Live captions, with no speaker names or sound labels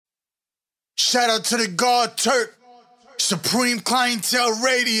Shout out to the God Turk, Supreme Clientele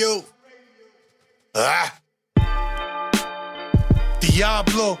Radio.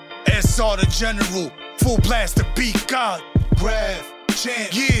 Diablo, SR the General, full blast the beat God. Graff,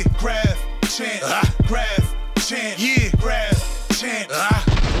 chant, yeah, Graff, chant, Graff, chant, yeah, Graff, chant.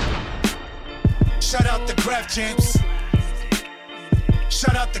 Shout out the Graff champs.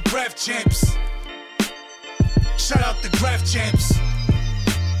 Shout out the Graff champs. Shout out the Graff champs.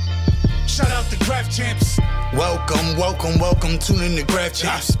 Shout out the Graff champs. Welcome, welcome, welcome. Tune in to Graff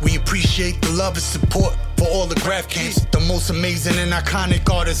champs. We appreciate the love and support for all the Graff camps. The most amazing and iconic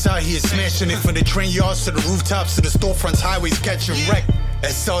artists out here smashing it from the train yards to the rooftops to the storefronts, highways catching wreck.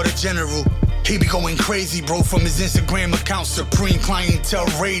 SR the General. He be going crazy, bro, from his Instagram account, Supreme Clientele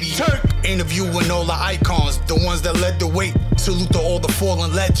Radio. Turk. Interviewing all the icons, the ones that led the way. Salute to all the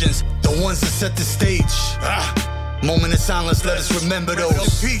fallen legends, the ones that set the stage. Moment of silence, let us remember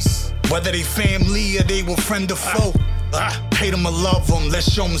those. Peace. Whether they family or they were friend or foe. Hate them or love them, let's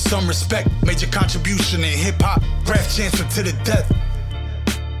show them some respect. Major contribution in hip-hop, Graff chancing to the death.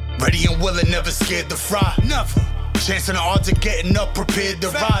 Ready and willing, never scared to fry. Never. Chancing the odds of getting up, prepared to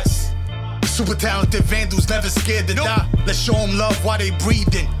rise. Super talented vandals, never scared to die. Let's show them love while they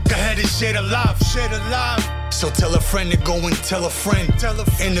breathing. Go ahead and share the life, share the life. So tell a friend to go and tell a friend.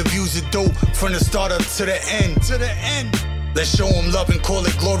 Interviews are dope from the start up to the end. To the end. Let's show them love and call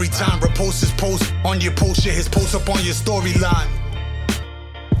it glory time. Repost his post on your post, share his post up on your storyline.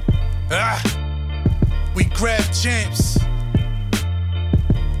 We Graff champs.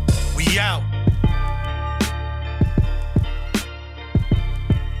 We out.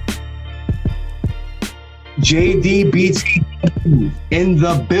 JD BTW in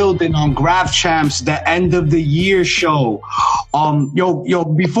the building on Graff Champs, the end of the year show. Yo,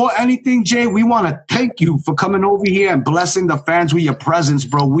 before anything, Jay, we want to thank you for coming over here and blessing the fans with your presence,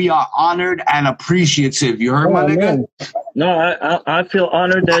 bro. We are honored and appreciative. You heard my nigga? No, I feel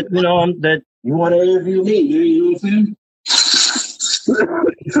honored that, that you want to interview me. You know what I'm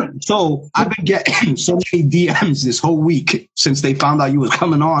saying? So I've been getting so many DMs this whole week since they found out you was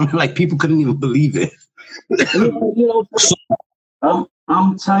coming on. Like, people couldn't even believe it.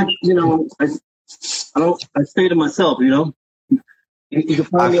 I'm type, I stay to myself, You can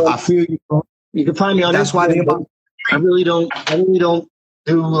find me on, I feel you, bro. You can find me on That's Instagram. why I really don't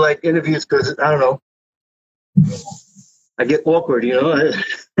do like interviews because I don't know. I get awkward,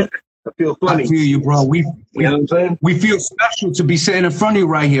 I feel funny. I feel you, bro. You know what I'm saying? We feel special to be sitting in front of you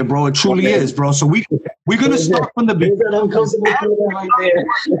right here, bro. It truly is, bro. So we're gonna start from the beginning.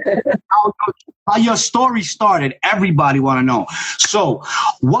 How your story started, everybody want to know. So,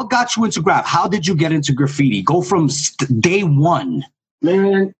 what got you into Graff? How did you get into graffiti? Go from day one.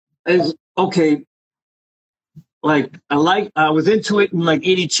 Man, it's okay. Like I was into it in like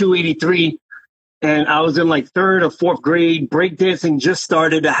 82, 83. And I was in like third or fourth grade. Breakdancing just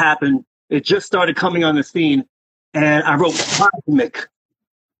started to happen. It just started coming on the scene. And I wrote Cosmic.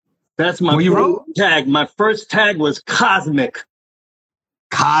 That's my tag. My first tag was Cosmic.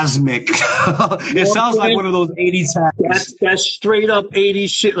 Cosmic. It sounds like one of those 80s tags. That's straight up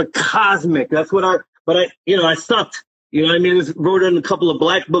 80s shit, like Cosmic. That's what I sucked. You know what I mean? I just wrote it in a couple of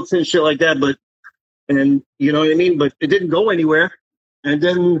black books and shit like that. And you know what I mean? But it didn't go anywhere. And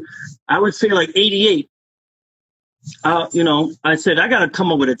then I would say like 88, I said, I got to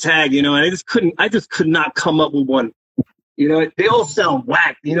come up with a tag, and I just could not come up with one. They all sound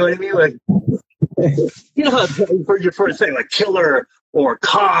whack. You know what I mean? Like, how you heard your first thing, like Killer or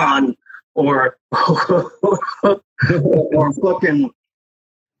Con or, or fucking,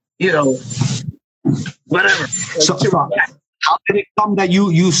 whatever. So, how did it come that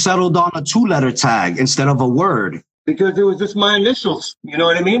you settled on a 2-letter tag instead of a word? Because it was just my initials, you know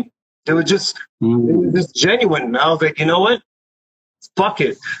what I mean? It was just genuine. I was like, you know what? Fuck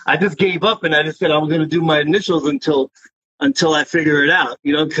it. I just gave up and I just said I was going to do my initials until I figure it out,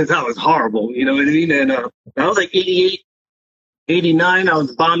 because I was horrible, you know what I mean? And I was like 88, 89. I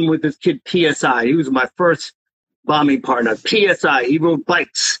was bombing with this kid, PSI. He was my first bombing partner. PSI, he rode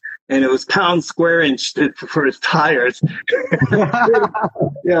bikes and it was pound, square, inch for his tires.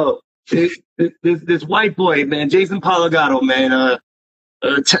 This white boy, man, Jason Polagato, man,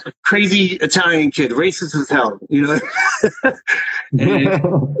 crazy Italian kid, racist as hell,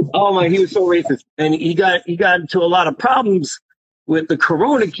 And, oh my, he was so racist, and he got into a lot of problems with the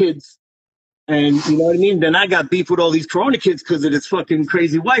Corona kids, and you know what I mean. Then I got beef with all these Corona kids because of this fucking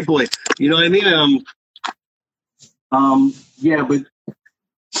crazy white boy, you know what I mean. Yeah, but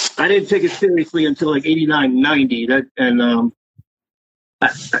I didn't take it seriously until like 89, 90.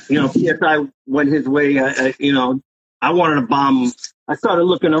 PSI went his way. I wanted to bomb I started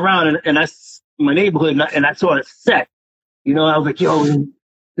looking around and my neighborhood and I saw a set. You know, I was like, yo,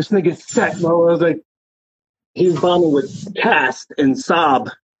 this nigga's set, bro. I was like, he was bombing with Cast and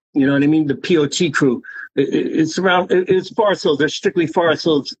Saab. You know what I mean? The POT crew. It's Forest Hills. They're strictly Forest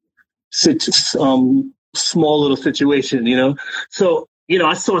Hills, small little situation, you know? So, you know,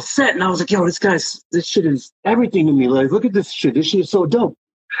 I saw a set and I was like, yo, this shit is everything to me. Like, look at this shit. This shit is so dope.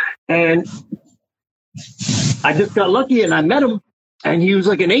 And I just got lucky and I met him and he was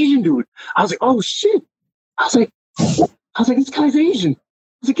like an Asian dude. I was like, oh shit. I was like, this guy's Asian. I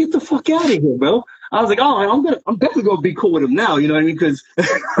was like, get the fuck out of here, bro. I was like, oh, I'm definitely gonna be cool with him now. You know what I mean? Because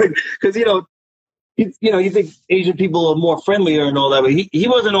you think Asian people are more friendlier and all that, but he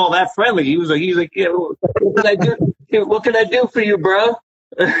wasn't all that friendly. He was like, yeah, what can I do? What can I do for you, bro?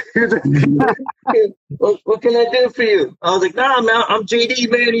 He was like, what can I do for you? I was like, nah, man, I'm JD,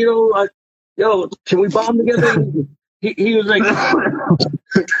 man. You know, yo, can we bomb together? He was like,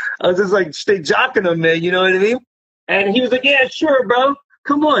 I was just like, stay jocking him, man. You know what I mean? And he was like, yeah, sure, bro.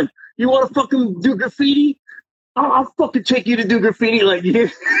 Come on. You want to fucking do graffiti? I'll fucking take you to do graffiti. Like, yeah.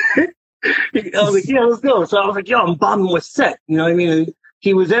 I was like, yeah, let's go. So I was like, yo, I'm bombing with Set. You know what I mean?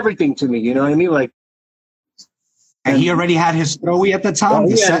 He was everything to me. You know what I mean? Like, and he already had his throwy at the time.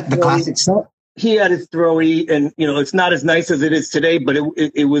 The classic Set. He had his throwy, and you know, it's not as nice as it is today, but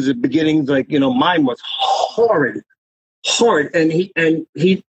it was a beginning. Like, you know, mine was horrid, and he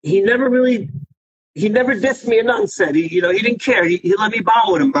never really. He never dissed me or nothing said. He didn't care. He let me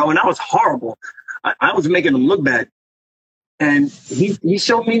bomb with him, bro. And I was horrible. I was making him look bad. And he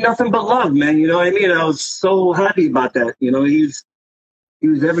showed me nothing but love, man. You know what I mean? I was so happy about that. You know, he was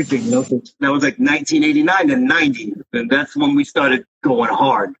everything. You know, that was like 1989 and 90. And that's when we started going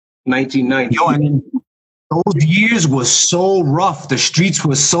hard. 1990. Yo, I mean, those years was so rough. The streets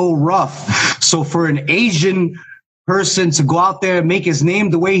were so rough. So for an Asian person to go out there and make his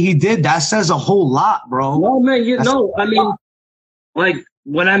name the way he did, that says a whole lot, bro. No, man, I mean, like,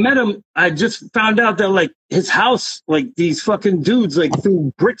 when I met him, I just found out that, like, his house, like, these fucking dudes, like,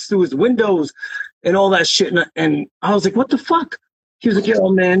 threw bricks through his windows and all that shit. And I was like, what the fuck? He was like, yo,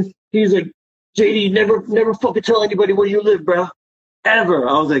 man. He was like, JD, never fucking tell anybody where you live, bro. Ever.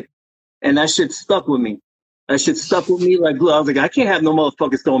 I was like, and that shit stuck with me. Like glue. I was like, I can't have no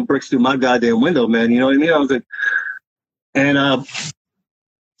motherfuckers throwing bricks through my goddamn window, man. You know what I mean? I was like, and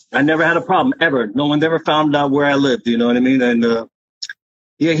I never had a problem ever. No one ever found out where I lived. You know what I mean? And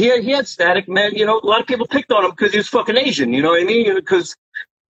yeah, he had static, man. You know, a lot of people picked on him because he was fucking Asian. You know what I mean? Because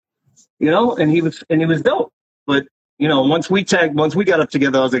and he was dope. But you know, once we got up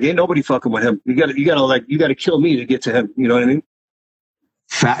together, I was like, ain't nobody fucking with him. You gotta kill me to get to him. You know what I mean?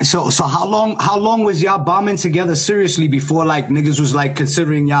 So how long was y'all bombing together seriously before like niggas was like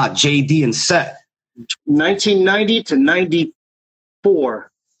considering y'all JD and Set? 1990 to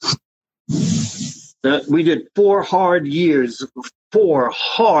 94. We did 4 hard years,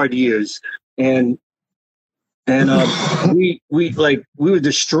 and we were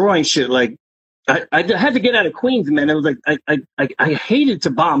destroying shit. Like I had to get out of Queens, man. It was like I hated to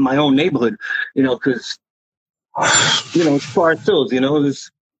bomb my own neighborhood, you know, because it's Forest Hills, you know,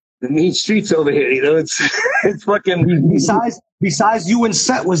 it's the mean streets over here, you know, it's fucking. Besides you and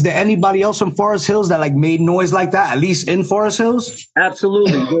Set, was there anybody else from Forest Hills that like made noise like that, at least in Forest Hills?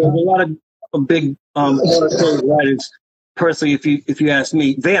 Absolutely. There was a lot of big Forest Hills writers. Personally, if you ask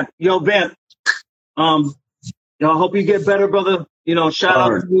me, Vamp, I hope you get better, brother. You know, shout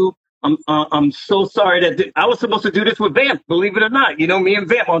out to you. I'm so sorry that I was supposed to do this with Vamp, believe it or not. You know, me and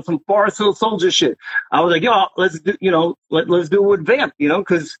Vamp on some Forest Hill Soldier shit. I was like, yo, let's do it with Vamp, you know,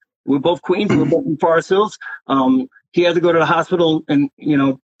 because we're both Queens, we're both in Forest Hills. He had to go to the hospital and, you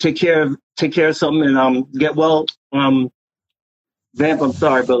know, take care of something and get well. Vamp, I'm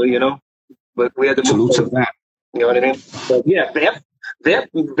sorry, brother, you know, but we had to move to Vamp. You know what I mean? But yeah,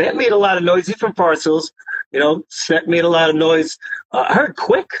 Vamp made a lot of noise. He's from Forest Hills. You know, Set made a lot of noise. I heard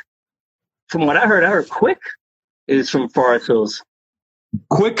Quick. From what I heard Quick is from Forest Hills.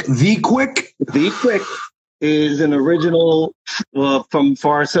 Quick is an original from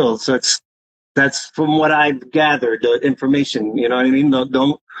Forest Hills. So that's from what I've gathered, the information. You know what I mean?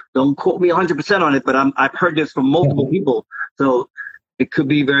 Don't quote me 100% on it, but I've heard this from multiple people, so it could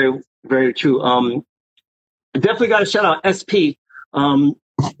be very, very true. Definitely got to shout out SP.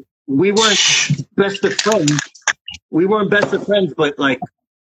 We weren't best of friends. But like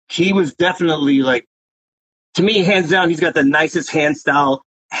he was definitely like, to me, hands down, he's got the nicest hand style,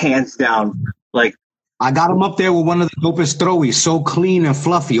 hands down. Like, I got him up there with one of the dopest throwies, so clean and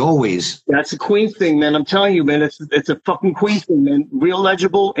fluffy always. That's a Queens thing, man. I'm telling you, man, it's a fucking Queens thing, man. Real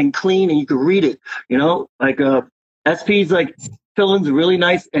legible and clean, and you can read it. You know, like SP's like fillings really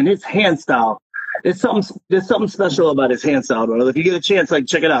nice, and his hand style. There's something special about his hand style, bro. If you get a chance, like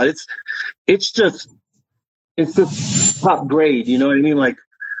check it out. It's just top grade. You know what I mean? Like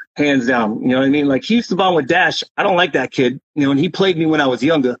hands down. You know what I mean? Like he used to bond with Dash. I don't like that kid. You know, and he played me when I was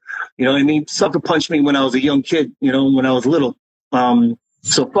younger. You know what I mean? Sucker punched me when I was a young kid. You know, when I was little.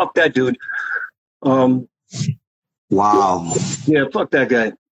 So fuck that dude. Wow. Yeah, fuck that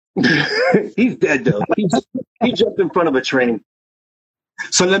guy. He's dead though. He jumped in front of a train.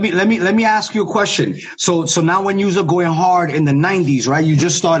 So let me ask you a question. So now when you're going hard in the 90s, right? You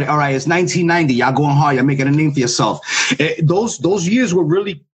just started. All right, it's 1990. Y'all going hard. You're making a name for yourself. Those years were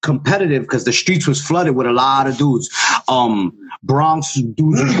really competitive because the streets was flooded with a lot of dudes. Bronx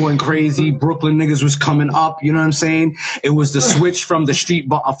dudes was going crazy. Brooklyn niggas was coming up. You know what I'm saying? It was the switch from the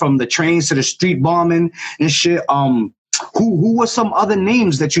from the trains to the street bombing and shit. Who were some other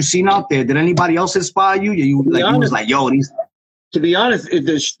names that you seen out there? Did anybody else inspire you? You was like, yo, these. To be honest,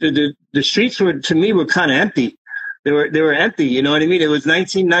 the streets were, to me, were kind of empty. They were empty. You know what I mean? It was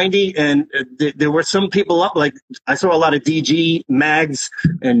 1990, and there were some people up. Like I saw a lot of DG, Mags,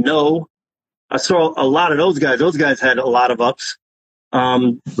 and No. I saw a lot of those guys. Those guys had a lot of ups.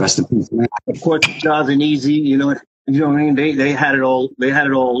 Rest in peace, man. Of course, Jaws and Easy. You know what I mean? They had it all. They had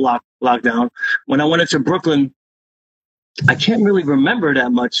it all locked down. When I went into Brooklyn, I can't really remember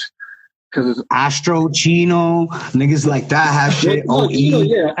that much. Because Astro, Chino, niggas like that have shit.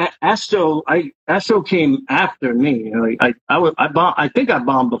 Astro came after me. You know, I think I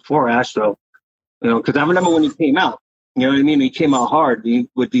bombed before Astro. You know, because I remember when he came out. You know what I mean? He came out hard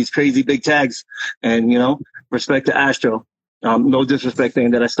with these crazy big tags, and you know, respect to Astro. No disrespect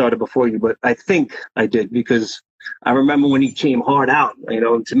saying that I started before you, but I think I did because I remember when he came hard out. You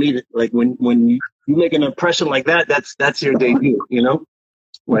know, to me, like when you make an impression like that, that's your debut. You know.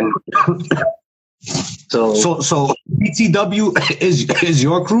 So BTW is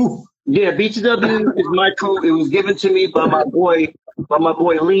your crew? Yeah, BTW is my crew. It was given to me by my boy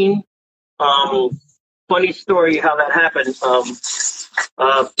Lean. Funny story how that happened. So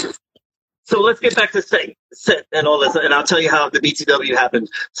let's get back to set and all this, and I'll tell you how the BTW happened.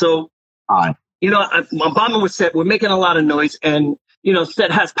 So, you know, I'm bombing with Set. We're making a lot of noise, and you know,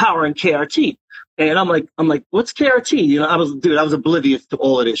 Set has power in KRT. And I'm like, what's KRT? You know, I was oblivious to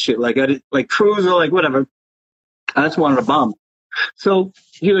all of this shit. Like, I did, like, crews or like, whatever. I just wanted to bomb. So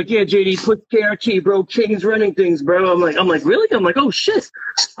he's like, yeah, JD, put KRT, bro. King's running things, bro. I'm like, really? I'm like, oh shit.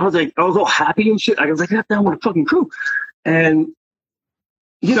 I was all happy and shit. I was like, I got down with a fucking crew. And,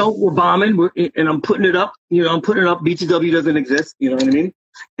 you know, we're bombing and I'm putting it up. You know, I'm putting it up. BTW doesn't exist. You know what I mean?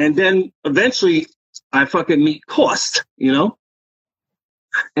 And then eventually I fucking meet Cost, you know?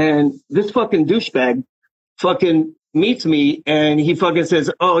 And this fucking douchebag fucking meets me and he fucking says,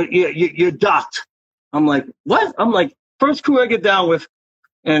 oh, yeah, you're docked. I'm like, what? I'm like, first crew I get down with,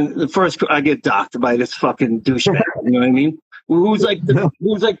 and the first crew I get docked by this fucking douchebag. You know what I mean? Who's like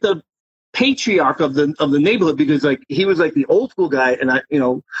the patriarch of the neighborhood, because like he was like the old school guy, and I, you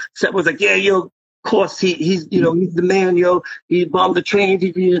know, Seth was like, yeah, yo, of course he's you know, he's the man, yo. He bombed the trains.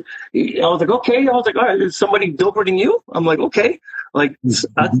 I was like, okay. I was like, all right, is somebody doper than you? I'm like, okay. Like,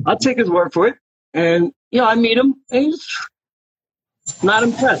 I'll take his word for it. And, you know, I meet him, and he's not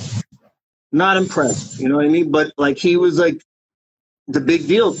impressed. Not impressed. You know what I mean? But, like, he was, like, the big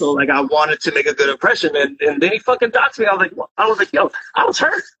deal. So, like, I wanted to make a good impression. And then he fucking doxed me. I was like, yo, I was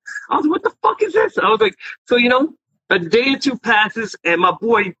hurt. I was like, what the fuck is this? I was like, so, you know, a day or two passes, and my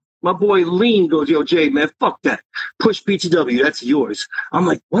boy Lean goes, yo, Jay, man, fuck that. Push BTW. That's yours. I'm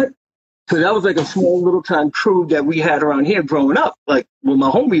like, what? Because that was like a small little time crew that we had around here growing up, like with my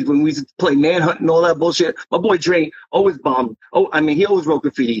homies when we used to play manhunt and all that bullshit. My boy Dre always bombed. Oh, I mean, he always wrote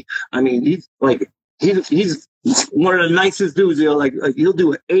graffiti. I mean, he's one of the nicest dudes. You know, like he'll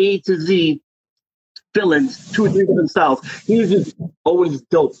do an A to Z fillings, 2 or 3 different styles. He was just always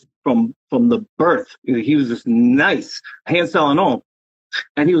dope from the birth. You know, he was just nice, handstyle and all.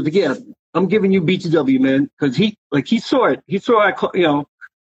 And he was like, yeah, I'm giving you BTW, man, because he saw it. He saw you know.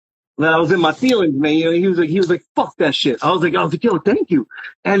 That I was in my feelings, man. You know, he was like, fuck that shit. I was like, yo, thank you.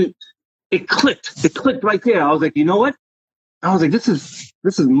 And it clicked. It clicked right there. I was like, you know what? I was like, this is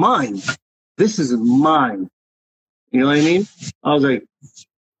mine. This is mine. You know what I mean? I was like,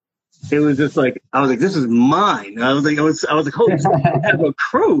 it was just like, I was like, this is mine. I was like, holy shit, I have a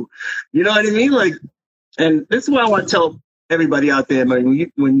crew. You know what I mean? Like, and this is what I want to tell everybody out there,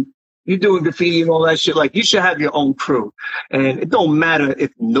 man. When you're doing graffiti and all that shit, like, you should have your own crew. And it don't matter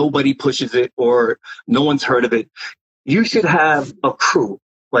if nobody pushes it or no one's heard of it. You should have a crew.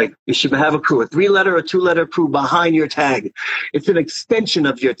 Like, you should have a crew, a 3-letter or 2-letter crew behind your tag. It's an extension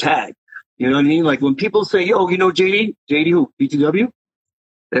of your tag. You know what I mean? Like when people say, yo, you know JD? JD who? BTW?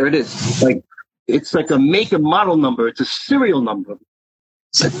 There it is. Like, it's like a make and model number. It's a serial number.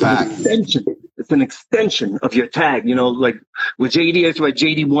 It's an extension. It's an extension of your tag. You know, like with JD, it's like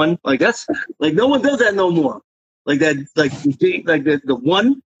JD1. Like that's like no one does that no more. Like that, like the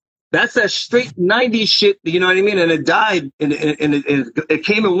one. That's that straight 90s shit, you know what I mean? And it died and it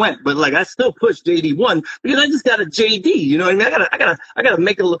came and went. But like I still push JD1 because I just got a JD, you know what I mean? I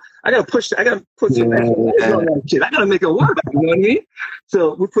gotta push some on that shit. I gotta make it work, you know what I mean?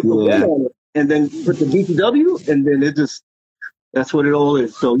 So we put the one on it and then put the BTW and then that's what it all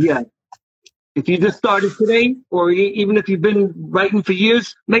is. So yeah. If you just started today, or even if you've been writing for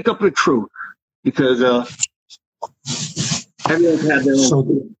years, make up a crew because everyone's had their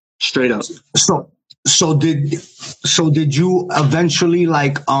own. Straight up. So did you eventually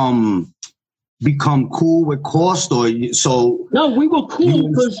like become cool with Cost or so? No, we were cool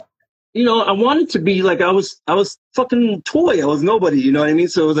because you know I wanted to be like I was fucking toy. I was nobody. You know what I mean?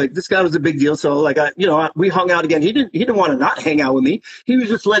 So it was like this guy was a big deal. So like we hung out again. He didn't want to not hang out with me. He was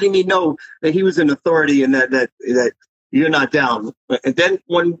just letting me know that he was an authority and that you're not down. And then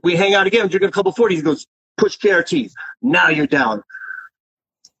when we hang out again, drinking a couple 40s, he goes push KRT. Now you're down.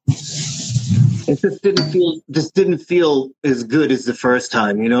 It just didn't feel as good as the first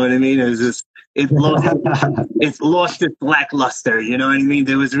time. You know what I mean? It was just it's lost its lackluster. You know what I mean?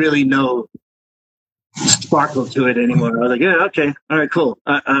 There was really no sparkle to it anymore. I was like, yeah, okay, all right, cool.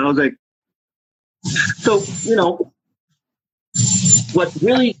 I was like, so you know, what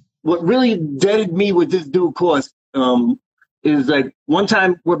really deaded me with this dude Cost is like one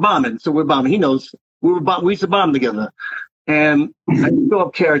time we're bombing. He knows we used to bomb together. And I throw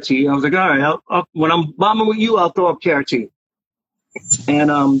up KRT. I was like, all right, I'll, when I'm bombing with you, I'll throw up KRT.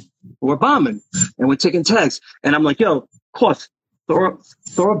 And we're bombing and we're taking tags. And I'm like, yo, Cost, throw up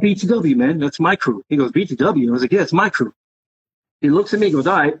BTW, man. That's my crew. He goes, BTW? I was like, yeah, it's my crew. He looks at me, goes,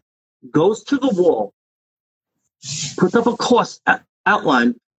 all right, goes to the wall, puts up a Cost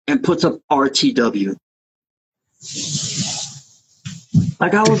outline, and puts up RTW.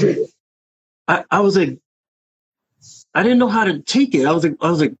 Like I was like, I didn't know how to take it. I was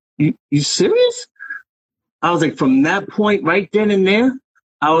like, you serious? I was like, from that point right then and there,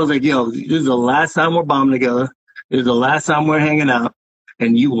 I was like, yo, this is the last time we're bombing together. This is the last time we're hanging out.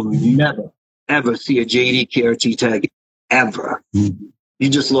 And you will never, ever see a JD KRT tag ever. Mm-hmm. You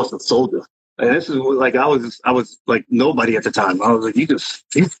just lost a soldier. And this is like, I was like nobody at the time. I was like, you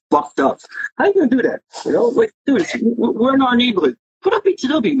fucked up. How you gonna do that? You know, like, dude, we're in our neighborhood. Put up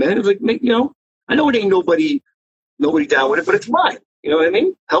BTW, man. It was like, you know, I know it ain't nobody down with it, but it's mine. You know what I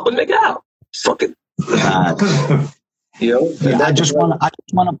mean? Help a nigga out. Fucking you know. Yeah, I just want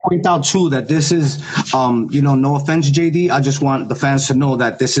to point out too that this is, you know, no offense, JD. I just want the fans to know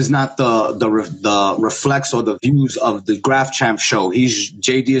that this is not the reflex or the views of the Graff Champ show.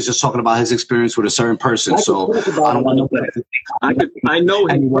 JD is just talking about his experience with a certain person. So I don't want to. I know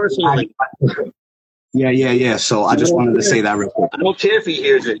him personally. Yeah. So I just wanted to say that real quick. I don't care if he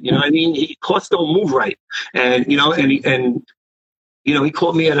hears it. You know what I mean? Costs don't move right, and you know, and you know, he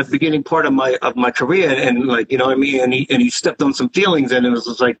called me at the beginning part of my career, and like, you know what I mean? And he stepped on some feelings, and it was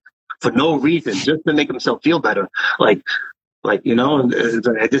just like for no reason, just to make himself feel better. Like you know,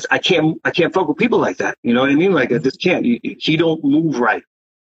 I can't fuck with people like that. You know what I mean? Like I just can't. He don't move right.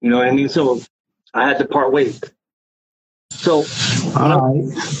 You know what I mean? So I had to part ways. So,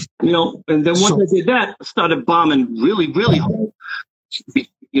 you know, and then once I did that, I started bombing really, really hard.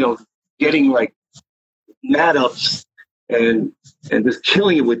 You know, getting like mad ups and just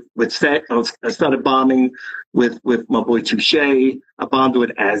killing it with set. I started bombing with my boy Touche. I bombed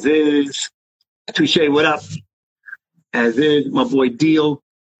with As Is. Touche, what up? As Is, my boy Deal,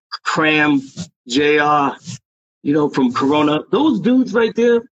 Cram, JR, you know, from Corona. Those dudes right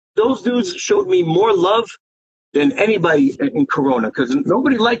there, those dudes showed me more love than anybody in Corona, because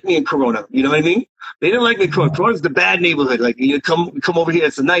nobody liked me in Corona. You know what I mean? They didn't like me in Corona. Corona's the bad neighborhood. Like, you come over here,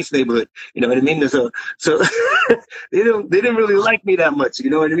 it's a nice neighborhood. You know what I mean? So they didn't really like me that much. You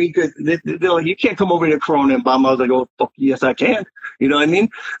know what I mean? Because they're like, you can't come over here to Corona and bomb. I was like, oh, fuck, yes, I can. You know what I mean?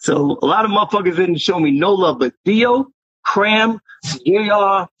 So a lot of motherfuckers didn't show me no love, but Dio, Cram,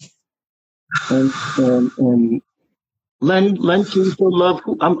 JR, and Len King for love.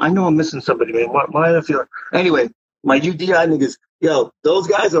 I know I'm missing somebody, man. Why do I feel? Anyway, my UDI niggas, yo, those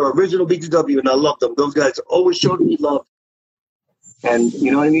guys are original BTW, and I love them. Those guys always showed me love, and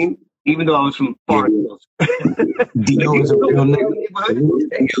you know what I mean. Even though I was from foreign hills. Dio is a real nigga.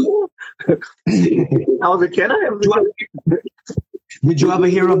 I was a kid. Did you ever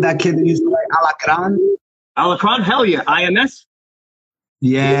hear of that kid that used to like Alacran? Alacran? Hell yeah. IMS?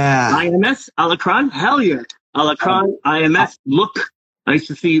 Yeah. IMS, Alacron, hell yeah. Alacron, IMS, Look. I used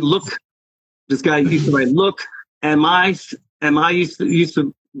to see Look. This guy used to write Look. MI used to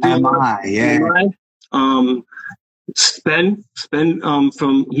do MI, yeah. MI. Spen,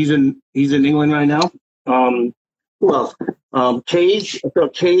 from he's in England right now. Who else? Cage, I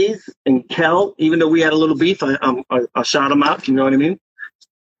thought Cage and Kel, even though we had a little beef, I shot him out, you know what I mean?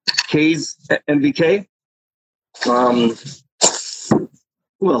 Cage, MVK.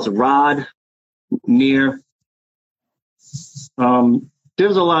 Who else? Rod, Near.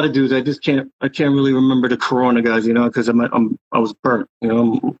 There's a lot of dudes. I can't really remember the Corona guys, you know, because I was burnt, you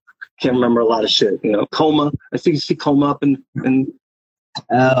know. Can't remember a lot of shit, you know. Coma, I think you see Coma up and.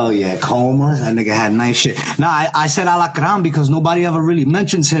 Oh yeah, Coma. That nigga had nice shit. Nah, I said Alacran because nobody ever really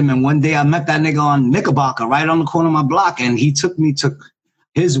mentions him. And one day I met that nigga on Knickerbocker, right on the corner of my block, and he took me to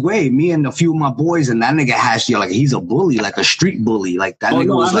his way, me and a few of my boys, and that nigga has you like he's a bully, like a street bully, like that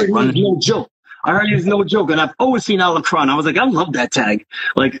nigga was like running. No joke. I heard he's no joke, and I've always seen Alacron. I was like, I love that tag.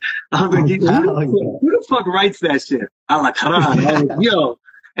 Like, I was like, who the fuck writes that shit? Alacron. Like, yo,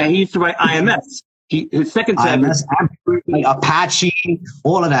 and he used to write IMS. His second tag, IMS, like Apache,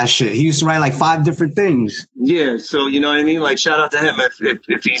 all of that shit. He used to write like 5 different things. Yeah, so you know what I mean. Like, shout out to him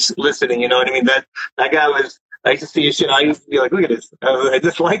if he's listening. You know what I mean. That guy was. I used to see his shit. I used to be like, look at this. I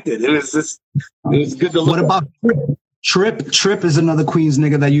just liked it. It was good to look. What about Trip? Trip is another Queens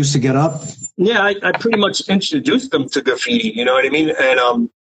nigga that used to get up. Yeah, I pretty much introduced him to graffiti. You know what I mean? And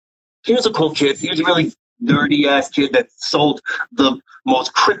he was a cool kid. He was a really dirty ass kid that sold the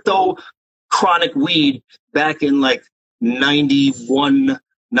most crypto chronic weed back in like 91,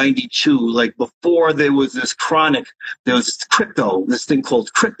 92. Like before there was this chronic, there was this thing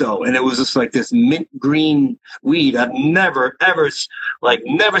called crypto, and it was just like this mint green weed. I've never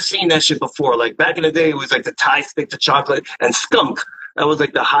seen that shit before. Like back in the day, it was like the Thai stick to chocolate and skunk. That was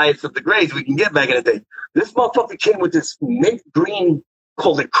like the highest of the grades we can get back in the day. This motherfucker came with this mint green,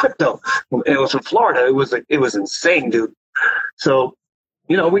 called it crypto. It was from Florida. It was insane, dude. So,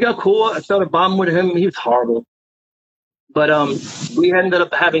 you know, we got cool. I started bombing with him. He was horrible. But we ended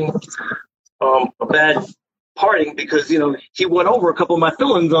up having a bad parting because, you know, he went over a couple of my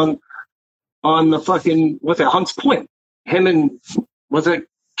fillings on the fucking, Hunts Point. Him and,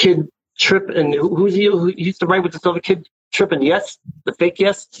 Kid Trip, and who used to write with this other kid, Trip and Yes? The fake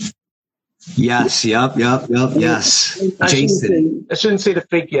Yes? Yes, yep, yes. Jason. I shouldn't say the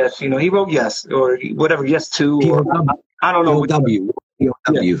fake Yes. You know, he wrote Yes or whatever, Yes 2. Or, I don't know. BTW.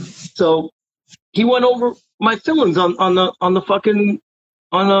 Yeah. So he went over my fillings on the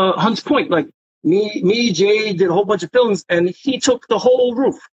Hunts Point. Like me, Jay did a whole bunch of fillings, and he took the whole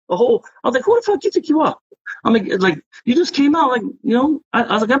roof. I was like, who the fuck took you out? I'm like, you just came out, like, you know. I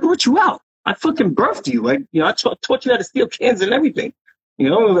was like, I brought you out. I fucking birthed you. Like, you know, I taught you how to steal cans and everything. You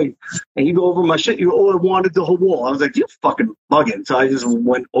know, like, and you go over my shit. You wanted the whole wall. I was like, you fucking bugging. So I just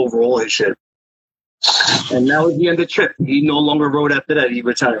went over all his shit. And that was the end of the trip. He no longer wrote after that. He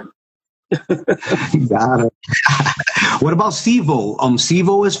retired. Got it. What about Stevo?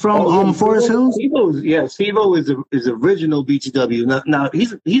 Stevo is from Forest Hills. Stevo is original BTW. Now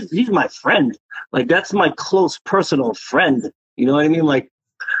he's my friend. Like, that's my close personal friend. You know what I mean? Like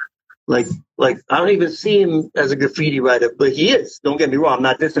I don't even see him as a graffiti writer, but he is. Don't get me wrong. I'm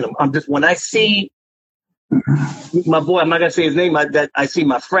not dissing him. I'm just, when I see my boy, I'm not gonna say his name. I see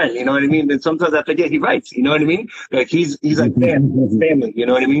my friend. You know what I mean? And sometimes I forget he writes. You know what I mean? Like he's like family. You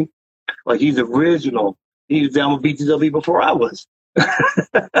know what I mean? Like, he's original. He was down with BTW before I was.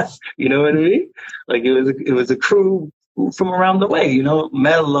 You know what I mean? Like, it was a crew from around the way. You know,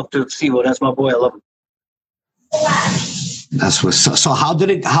 mad love to Stevo. That's my boy. I love him. That's what's so. How did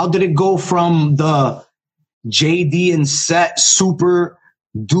it go from the JD and Set super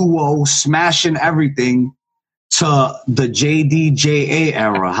duo smashing everything to the JD JA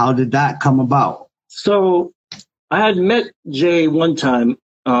era? How did that come about? So I had met Jay one time,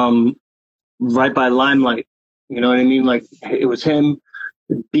 right by Limelight. You know what I mean? Like, it was him,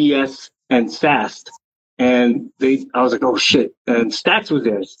 BS, and Sast. And I was like, oh shit. And Stax was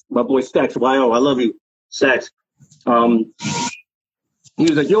there. My boy Stax. YO, I love you, Stax. He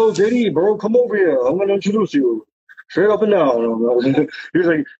was like, yo, JD, bro, come over here. I'm gonna introduce you. Straight up and down. He's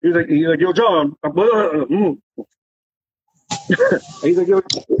like, yo, John. He's like, yo,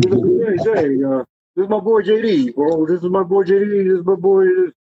 Jay, this is my boy JD, bro. This is my boy JD. This is my boy.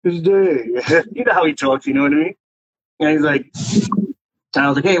 This is Jay. You know how he talks. You know what I mean? And he's like, and I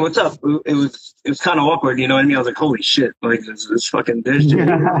was like, hey, what's up? It was kind of awkward. You know what I mean? I was like, holy shit! Like, this fucking this Jay. I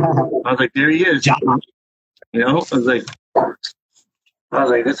was like, there he is. You know? I was like, I was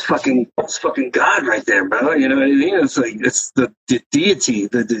like, that's fucking God right there, bro. You know what I mean? It's like, it's the deity.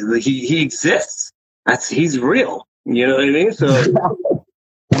 He exists. He's real. You know what I mean? So,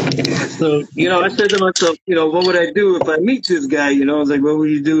 you know, I said to myself, you know, what would I do if I meet this guy? You know, I was like, what would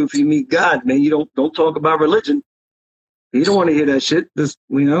you do if you meet God, man? You don't talk about religion. You don't want to hear that shit. This,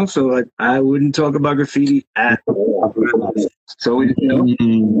 you know, so like, I wouldn't talk about graffiti at all. So we, you know,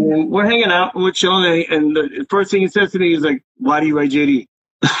 and we're hanging out, we're chilling, and the first thing he says to me is like, "Why do you write JD?"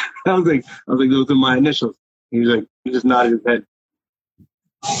 I was like, those are my initials. He was like, he just nodded his head,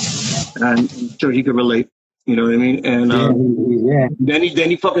 and I'm sure he could relate. You know what I mean? And then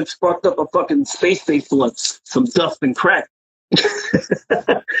he fucking sparked up a fucking space full of some dust and crack.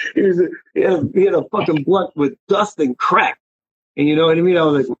 he had a fucking blunt with dust and crack, and you know what I mean. I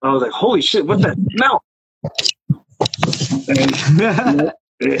was like, holy shit, what's that smell? And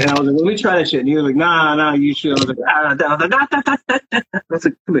I was like, let me try that shit. And he was like, nah, you should. I was like, I was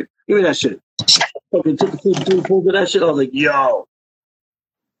like, come here, give me that shit. Fucking took the pulls of that shit. I was like, yo,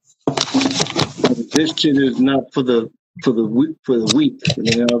 this shit is not for the weak.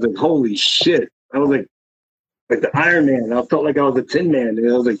 And I was like, holy shit. I was like the Iron Man. I felt like I was a Tin Man. And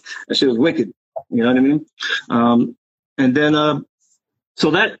I was like, that shit was wicked. You know what I mean? And then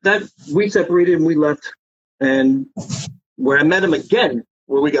so that we separated and we left. And where I met him again,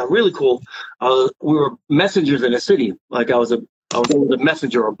 where we got really cool, we were messengers in the city. Like I was a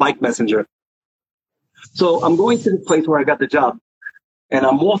messenger, a bike messenger. So I'm going to the place where I got the job, and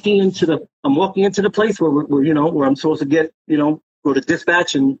I'm walking into the place where you know, where I'm supposed to get, you know, go to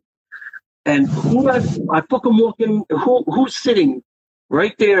dispatch, and I fucking walk in. Who's sitting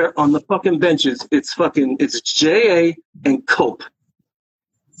right there on the fucking benches? It's J.A. and Cope,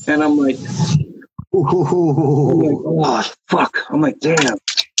 and I'm like, oh fuck! I'm like, damn.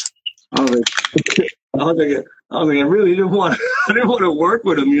 I was like, I really didn't want to work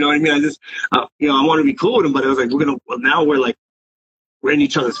with him. You know what I mean? I just, you know, I want to be cool with him, but I was like, we're in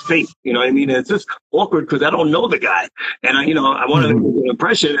each other's face. You know what I mean? And it's just awkward because I don't know the guy, and I want to make an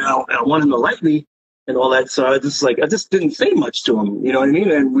impression, and I want him to like me and all that. So I just didn't say much to him. You know what I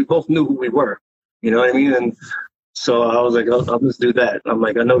mean? And we both knew who we were. You know what I mean? And so I was like, I'll just do that. I'm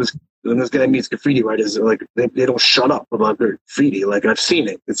like, I know this. When this guy meets graffiti writers, like they don't shut up about their graffiti. Like I've seen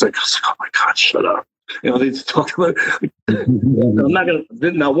it. It's like, oh my God, shut up. You know, they just talk about it. I'm not gonna,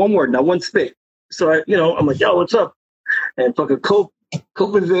 not one word, not one spit. So I'm like, yo, what's up? And fucking Cope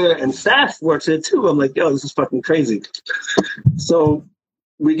is there, and Sass works there too. I'm like, yo, this is fucking crazy. So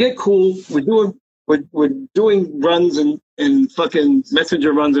we get cool. We're doing runs and fucking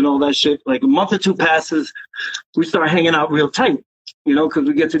messenger runs and all that shit. Like a month or two passes, we start hanging out real tight. You know, because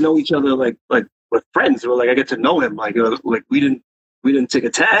we get to know each other like we're friends. Or like I get to know him. Like we didn't take a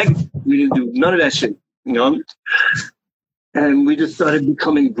tag. We didn't do none of that shit. You know, and we just started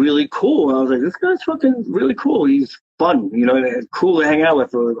becoming really cool. I was like, this guy's fucking really cool. He's fun. You know, and cool to hang out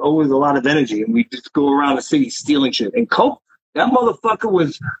with. Always a lot of energy, and we just go around the city stealing shit. And Cope, that motherfucker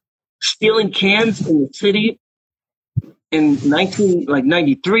was stealing cans in the city in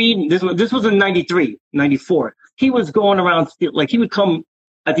 93. This was in 93, 94. He was going around like he would come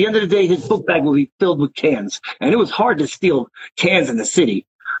at the end of the day, his book bag would be filled with cans, and it was hard to steal cans in the city.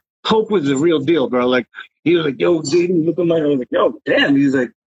 Cope was the real deal, bro. Like he was like, yo, JD, look at my. I was like, yo, damn. He's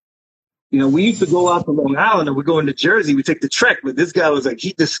like, you know, we used to go out to Long Island and we go into Jersey. We take the trek, but this guy was like,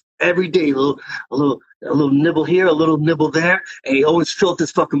 he just every day a little nibble here, a little nibble there, and he always filled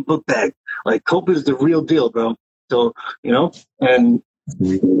his fucking book bag. Like Cope is the real deal, bro. So and.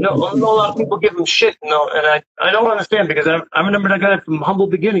 You know, a lot of people give him shit, and I don't understand because I remember that guy from humble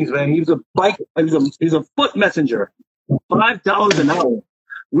beginnings, man. He was he's a foot messenger, $5 an hour.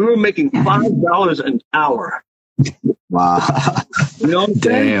 We were making $5 an hour. Wow. You know what I'm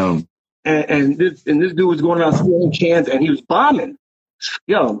saying? Damn. And this dude was going around stealing cans, and he was bombing.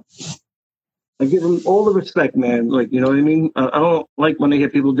 Yo, I give him all the respect, man. Like, you know what I mean? I don't like when they hear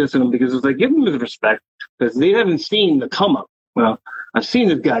people dissing him because it's like, give him the respect because they haven't seen the come up. Well, I've seen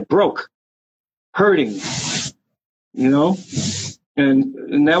this guy broke, hurting, you know? And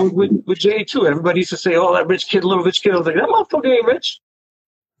now with Jay, too. Everybody used to say, oh, that rich kid, little rich kid. I was like, that motherfucker ain't rich.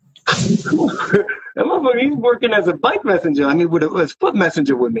 That motherfucker, he's working as a bike messenger. I mean, with a foot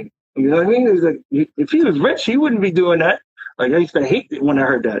messenger with me. You know what I mean? It was like, if he was rich, he wouldn't be doing that. Like, I used to hate it when I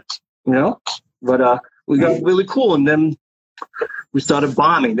heard that, you know? But we got really cool, and then we started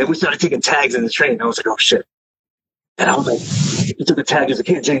bombing. Then we started taking tags in the train. I was like, oh, shit. And I was like, you took a tag as a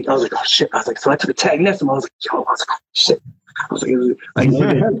kid, Jake. I was like, oh, shit. I was like, so I took a tag next to him. I was like, yo, I was like, oh, shit. I was like,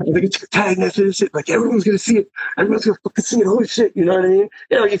 it's tag that shit. Like, everyone's gonna see it. Everyone's gonna fucking see it. Holy shit, you know what I mean?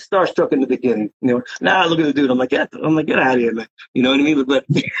 You know, you starstruck in the beginning. You know, now I look at the dude. I'm like, get out of here, man. You know what I mean? But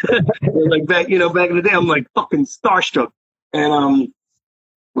like back in the day, I'm like fucking starstruck. And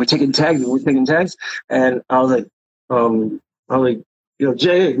we're taking tags, and I was like, yo,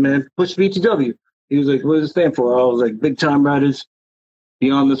 Jay, man, push BTW. He was like, what does it stand for? I was like, big time riders,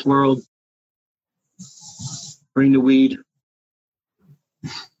 beyond this world, bring the weed,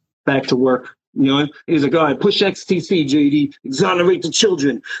 back to work. You know, he was like, all right, push XTC, JD, exonerate the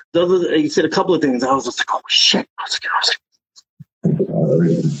children. He said a couple of things. I was just like, oh shit. I was like, oh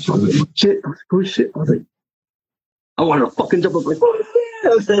shit. I was like, I wanted to fucking jump up like, oh,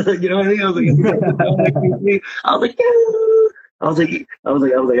 yeah. You know what I mean? I was like,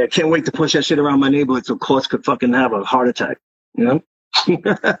 I can't wait to push that shit around my neighborhood so Courts could fucking have a heart attack. You know?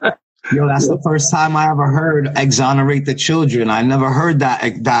 Yo, that's the first time I ever heard exonerate the children. I never heard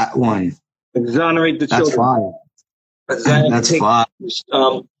that one. Exonerate the children. That's fire. That's fire.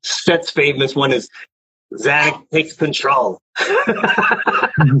 Seth's famous one is Xanax takes control.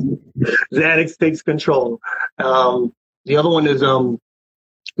 Xanax takes control. The other one is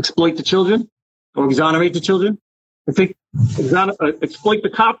exploit the children or exonerate the children. I think exploit the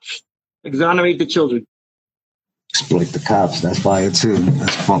cops, exonerate the children. Exploit the cops. That's fire too.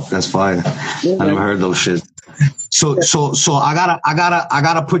 That's fire. Yeah, I never heard those shit. So I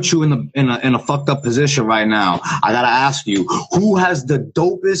gotta put you in a fucked up position right now. I gotta ask you, who has the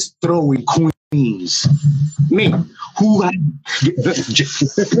dopest throw in Queens? Me. Who has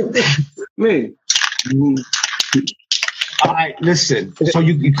me? All right, listen. So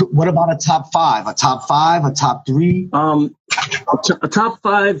you could, what about a top five? A top three? A top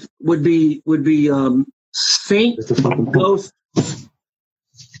five would be Saint, Ghost.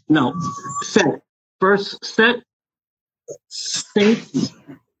 No, Set. First Set, Saint,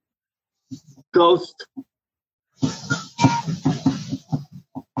 Ghost,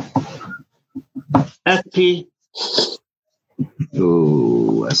 SP.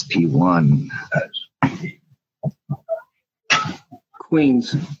 Ooh, SP1.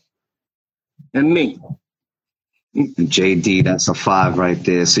 Queens. And me. JD, that's a 5 right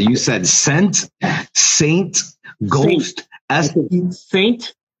there. So you said Saint, Ghost,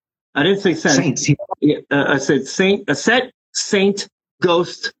 Saint. I didn't say Saint. Yeah, I said Set, Saint,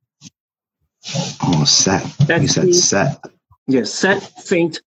 Ghost. Oh, Set. You said Set. Yes, Set,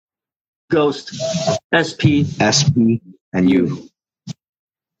 Saint, Ghost, SP, and you.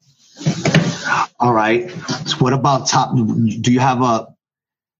 All right. So what about do you have a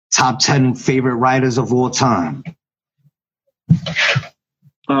top 10 favorite writers of all time?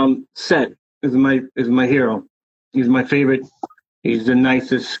 Set is my hero. He's my favorite. He's the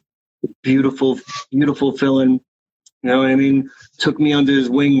nicest, beautiful villain. You know what I mean? Took me under his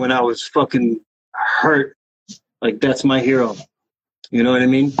wing when I was fucking hurt. Like, that's my hero. You know what I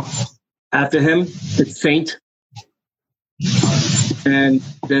mean? After him, it's Saint. And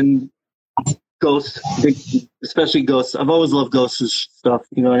then Ghost, especially Ghost. I've always loved Ghost's stuff.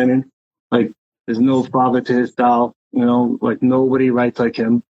 You know what I mean? Like, there's no father to his style. You know, like, nobody writes like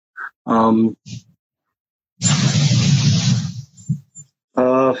him.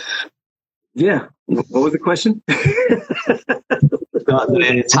 Yeah. What was the question? The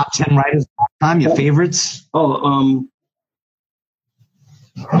top 10 writers of all time, your favorites?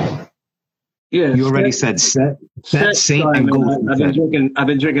 Yeah. You already said Set, Saint, and Ghost. I've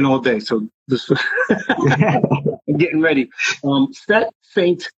been drinking all day, so this I'm getting ready. Set,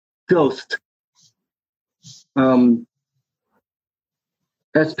 Saint, Ghost.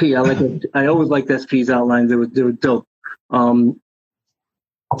 SP. I like it. I always liked SP's outlines. They were dope.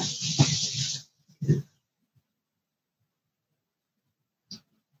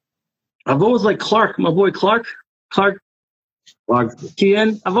 I've always liked Clark, my boy Clark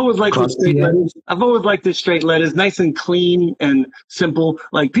Tien. I've always liked his straight letters. I've always liked his straight letters, nice and clean and simple.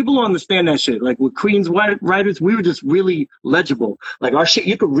 Like, people don't understand that shit. Like, with Queens writers, we were just really legible. Like, our shit,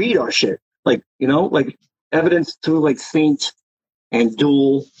 you could read our shit. Like, you know, like Evidence to like Saint and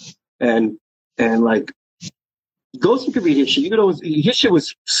Duel and like Ghost. You could read his shit. You could always, his shit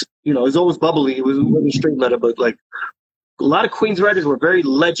was, you know, it was always bubbly. It was a straight letter, but like, a lot of Queens writers were very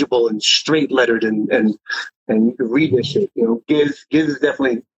legible and straight lettered, and you could read this shit. You know, Giz is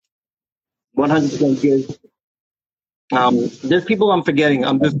definitely 100% Giz. There's people I'm forgetting.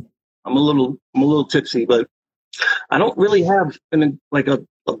 I'm a little tipsy, but I don't really have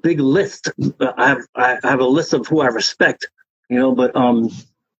a big list. I have a list of who I respect, you know. But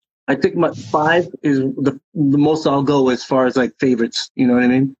I think my 5 is the most I'll go as far as like favorites. You know what I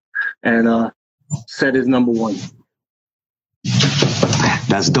mean? And Set is number 1.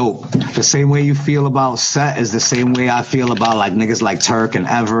 That's dope. The same way you feel about Set is the same way I feel about like niggas like Turk and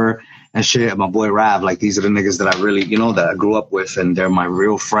Ever and shit. And my boy Rav, like these are the niggas that I really, that I grew up with, and they're my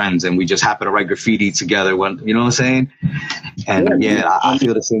real friends. And we just happen to write graffiti together when, you know what I'm saying? And I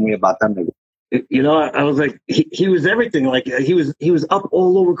feel the same way about them niggas. I was like, he was everything. Like he was up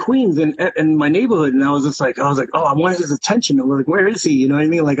all over Queens and my neighborhood, and I was like, oh, I wanted his attention. And we're like, where is he? You know what I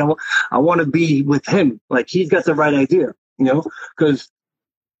mean? Like I want to be with him. Like he's got the right idea, because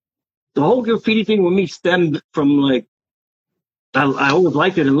the whole graffiti thing with me stemmed from like I always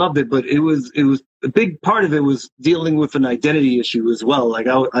liked it and loved it, but it was a big part of it was dealing with an identity issue as well. Like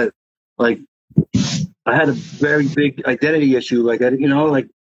I had a very big identity issue. Like I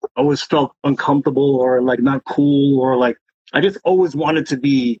always felt uncomfortable or like not cool, or like I just always wanted to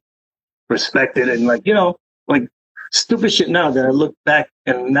be respected, and like stupid shit now that I look back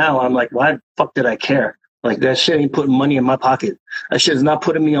and now I'm like, why the fuck did I care? Like that shit ain't putting money in my pocket. That shit is not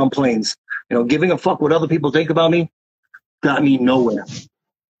putting me on planes. Giving a fuck what other people think about me got me nowhere.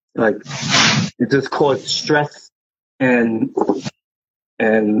 Like it just caused stress and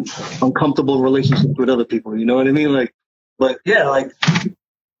uncomfortable relationships with other people. You know what I mean? Like, but yeah, like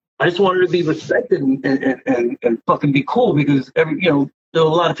I just wanted to be respected and fucking be cool, because there were a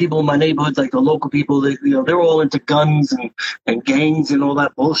lot of people in my neighborhoods, like the local people, they're all into guns and gangs and all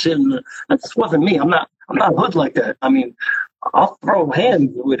that bullshit. And that just wasn't me. I'm not hood like that. I mean, I'll throw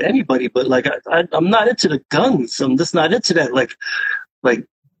hands with anybody, but like I'm not into the guns. I'm just not into that. Like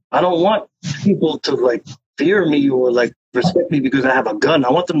I don't want people to like fear me or like respect me because I have a gun.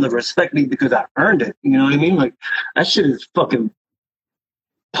 I want them to respect me because I earned it. You know what I mean? Like that shit is fucking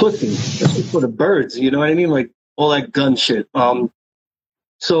pussy. That's just for the birds. You know what I mean? Like all that gun shit.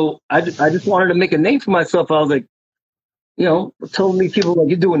 So I just wanted to make a name for myself. I was like, telling me people like,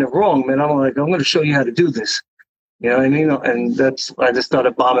 you're doing it wrong, man. I'm like, I'm going to show you how to do this. You know what I mean? And I just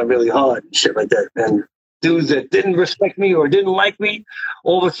started bombing really hard and shit like that. And dudes that didn't respect me or didn't like me,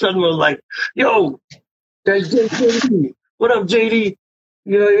 all of a sudden were like, yo, that's JD. What up, JD?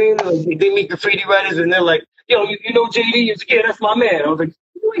 You know what I mean? Like, they meet graffiti writers and they're like, yo, you know JD? He's like, yeah, that's my man. I was like,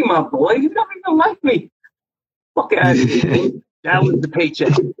 you ain't my boy. You don't even like me. Fuck out of here. That was the paycheck.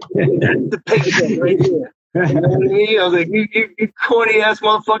 That's the paycheck right there. You know what I mean? I was like, you corny ass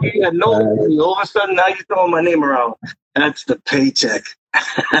motherfucker. You had no money. All of a sudden, now you're throwing my name around. That's the paycheck.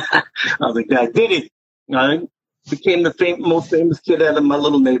 I was like, I did it. I became the most famous kid out of my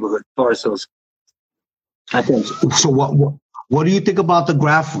little neighborhood, Forest Hills. I think so. So what do you think about the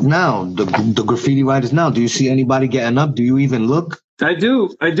Graff now? The graffiti writers now? Do you see anybody getting up? Do you even look? I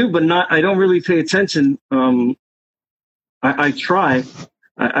do, but not. I don't really pay attention. I try.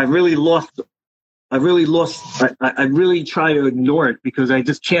 I really try to ignore it because I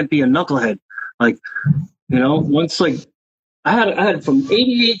just can't be a knucklehead. Like, once like I had from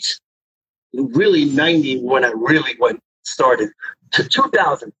 88, really 90 when I really started to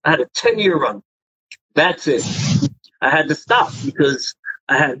 2000. I had a 10-year run. That's it. I had to stop because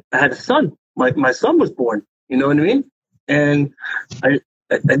I had a son. My son was born. You know what I mean? And I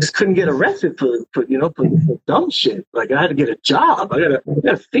just couldn't get arrested for dumb shit. Like I had to get a job. I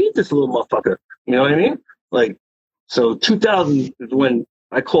gotta feed this little motherfucker. You know what I mean? Like, so 2000 is when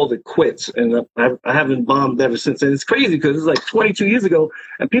I called it quits, and I haven't bombed ever since. And it's crazy because it's like 22 years ago,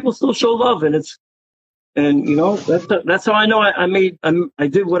 and people still show love, and that's how I know I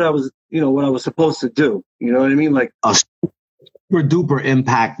did what I was supposed to do. You know what I mean? Like. Super duper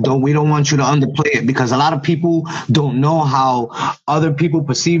impact. We don't want you to underplay it because a lot of people don't know how other people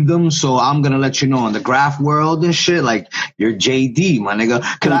perceive them. So I'm gonna let you know in the Graff world and shit, like you're JD, my nigga.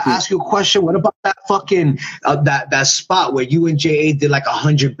 Can I ask you a question? What about that fucking that spot where you and JA did like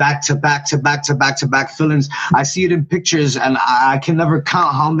 100 back to back fillings? I see it in pictures and I can never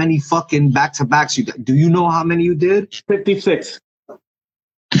count how many fucking back to backs you did. Do you know how many you did? 56.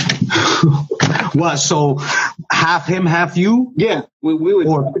 What? So half him, half you? Yeah, we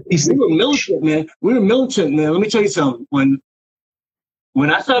were militant, man. We were militant, man. Let me tell you something. When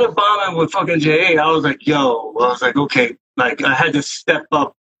I started bombing with fucking JA, I was like, okay, like I had to step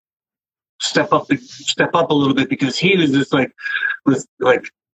up a little bit because he was just like we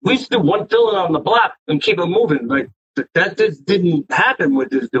used to do one filling on the block and keep it moving. Like that just didn't happen with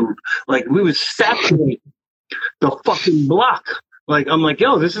this dude. Like we would saturate the fucking block. Like, I'm like,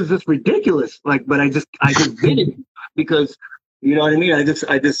 yo, this is just ridiculous. Like, but I just did it because, you know what I mean?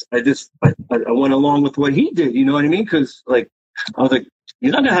 I went along with what he did. You know what I mean? Because, like, I was like,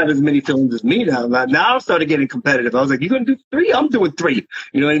 you're not going to have as many films as me now. Now I started getting competitive. I was like, you're going to do 3? I'm doing 3.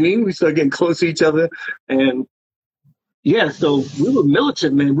 You know what I mean? We started getting close to each other. And, yeah, so we were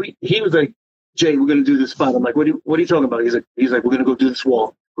militant, man. He was like, Jay, we're gonna do this spot. I'm like, what are you talking about? He's like, we're gonna go do this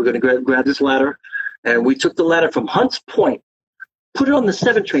wall. We're gonna grab this ladder, and we took the ladder from Hunts Point, put it on the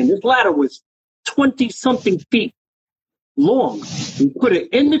 7 train. This ladder was 20-something feet long. We put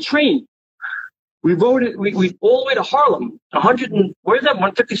it in the train. We rode it. We all the way to Harlem. 100 and where's that?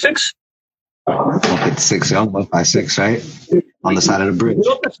 156. 156, 156, right? On the side of the bridge. We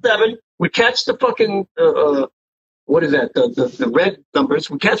go up to 7. We catch the fucking what is that? The red numbers.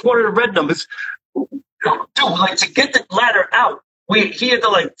 We catch one of the red numbers. Dude, like to get the ladder out, he had to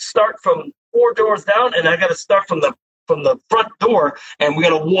like start from 4 doors down, and I got to start from the front door, and we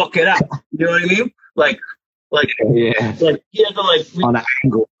got to walk it out. You know what I mean? Like he had to like on an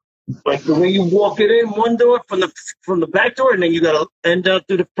angle. Like the way you walk it in one door from the back door, and then you got to end up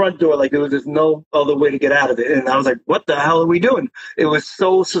through the front door. Like there was just no other way to get out of it. And I was like, "What the hell are we doing?" It was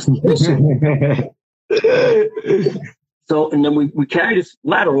so suspicious. So, and then we carried this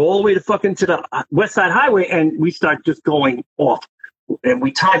ladder all the way to fucking to the West Side Highway, and we start just going off. And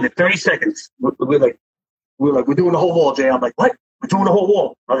we timed it 30 seconds. We're like, we're doing the whole wall, Jay. I'm like, what? We're doing the whole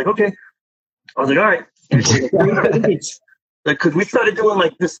wall. I was like, okay. I was like, all right. Like, cause we started doing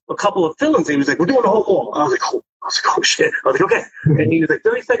like this, a couple of fill-ins. He was like, we're doing the whole wall. I was like, oh shit. I was like, okay. And he was like,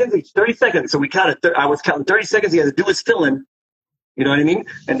 30 seconds each, 30 seconds. So we counted, I was counting 30 seconds. He had to do his fill-in. You know what I mean?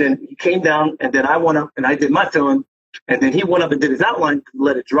 And then he came down, and then I went up and I did my fill-in. And then he went up and did his outline,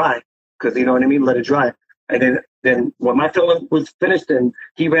 let it dry. Cause you know what I mean? Let it dry. And then when my fill-in was finished, and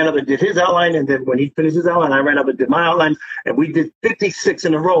he ran up and did his outline. And then when he finished his outline, I ran up and did my outline. And we did 56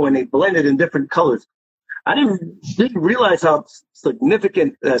 in a row, and they blended in different colors. I didn't realize how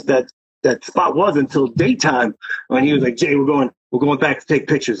significant that spot was until daytime when he was like, Jay, we're going back to take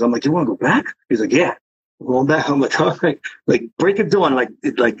pictures. I'm like, you want to go back? He's like, yeah, we're going back. I'm like, all right. Like break of dawn, like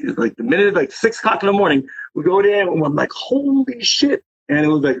the minute, like 6 o'clock in the morning, we go there, and I'm like, holy shit. And it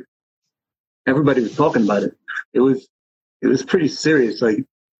was like, everybody was talking about it. It was pretty serious. Like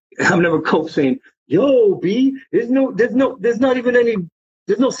I remember Cope saying, yo, B, there's no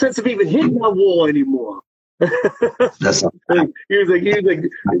sense of even hitting that wall anymore. That's he was like,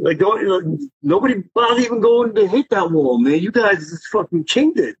 don't, nobody bothers even going to hit that wall, man. You guys just fucking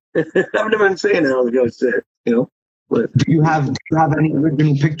changed it. I've never been saying that. I was gonna say, you know. But do you have any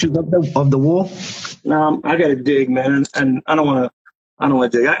original pictures of the wall? I got to dig, man, and I don't want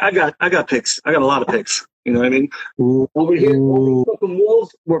to dig. I got pics. I got a lot of pics. You know what I mean? Over here, all the fucking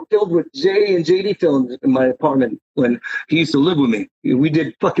walls were filled with J and JD films in my apartment when he used to live with me. We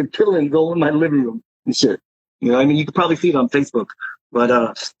did fucking fill-ins all in my living room and shit. You know what I mean? You could probably see it on Facebook. But,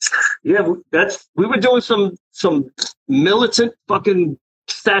 yeah, we were doing some militant fucking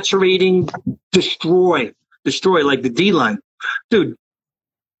saturating, destroy like the D line. Dude,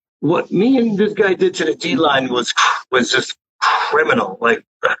 what me and this guy did to the D line was just criminal. Like,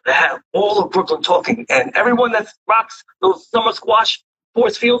 they had all of Brooklyn talking, and everyone that rocks those summer squash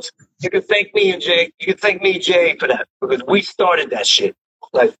force fields, you can thank me and Jay. You can thank me, Jay, for that, because we started that shit.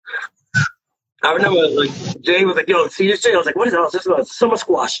 Like, I remember, like, Jay was like, yo, see this Jay? I was like, what is that? I was just about summer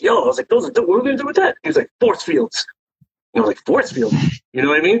squash. Yo, I was like, what are we going to do with that? He was like, force fields. I was like, force fields? You know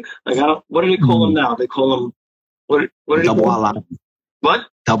what I mean? Like, what do they call them now? They call them, what do they double call outline. What?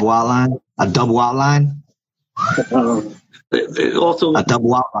 Double outline? A double outline? They also a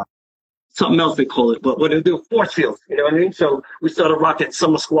double outline. Something else they call it, but what they do, force fields. You know what I mean? So we started rocking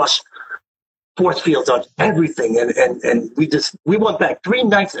summer squash force fields on everything, and we went back 3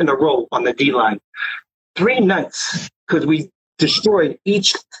 nights in a row on the D line. 3 nights, because we destroyed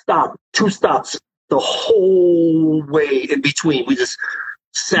each stop, 2 stops, the whole way in between. We just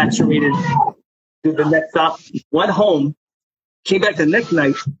saturated, did the next stop, went home, came back the next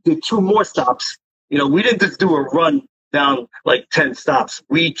night, did 2 more stops. You know, we didn't just do a run down like 10 stops.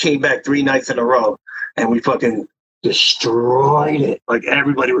 We came back 3 nights in a row, and we fucking destroyed it. Like,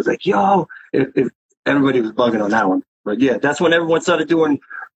 everybody was like, yo, if everybody was bugging on that one. But yeah, that's when everyone started doing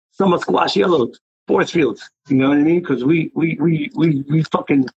summer squash yellows, force fields. You know what I mean? Because we did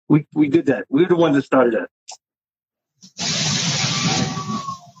that. We were the ones that started that.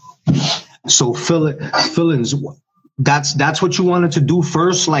 So fill-ins, that's what you wanted to do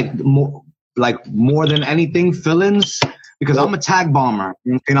first, like more than anything, fill-ins? Because I'm a tag bomber,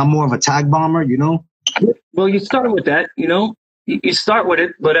 and I'm more of a tag bomber, you know? Well, you start with that, you know? You start with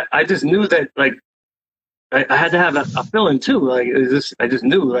it, but I just knew that, like, I had to have a fill-in too. Like, I just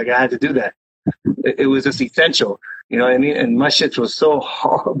knew, like, I had to do that. It was just essential, you know what I mean? And my shit was so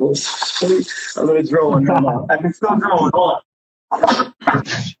horrible. I'm gonna draw one now. I can still draw one. Hold on.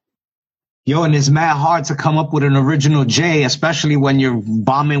 Yo, and it's mad hard to come up with an original J, especially when you're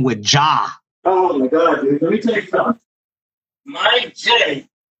bombing with Ja. Oh my God, dude. Let me tell you something. My J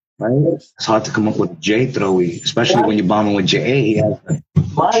Right? It's hard to come up with J throwy, especially when you're bombing with J. He has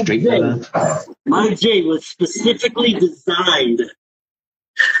my J was specifically designed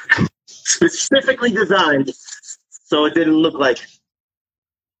so it didn't look like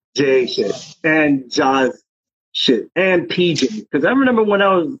J shit and Jaws shit and PJ. Because I remember when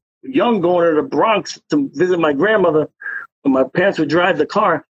I was young going to the Bronx to visit my grandmother, and my parents would drive the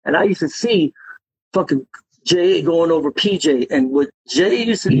car, and I used to see fucking J going over PJ. And what J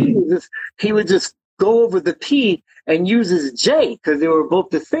used to do is he would just go over the P and use his J because they were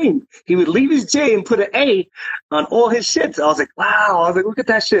both the same. He would leave his J and put an A on all his shits. I was like, wow. I was like, look at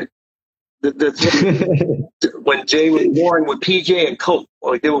that shit. When Jay was warring with PJ and Coke,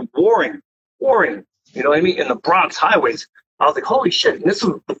 like they were warring, you know what I mean, in the Bronx highways. I was like, holy shit. And this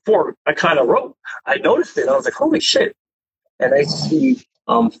was before I kind of wrote. I noticed it. I was like, holy shit. And I see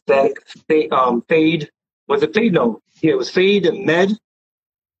Fade. Was it Fade? No. Yeah, it was Fade and Med.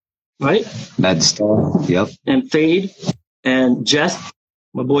 Right? Med Star. Yep. And Fade and Jess.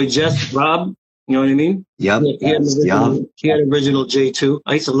 My boy Jess, Rob. You know what I mean? Yep. He had original J too.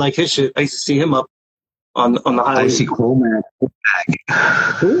 I used to like his shit. I used to see him up on the highway. I see Cro-Mag.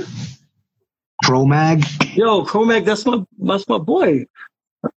 Who? Cro-Mag? Yo, Cro-Mag, that's my boy.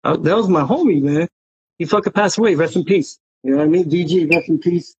 That was my homie, man. He fucking passed away. Rest in peace. You know what I mean? DG, rest in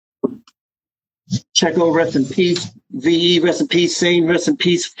peace. Checo, rest in peace. VE, rest in peace. Sane, rest in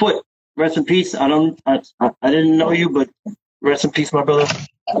peace. Foot, rest in peace. I didn't know you, but rest in peace, my brother.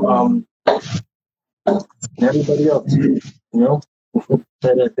 Everybody else, you know,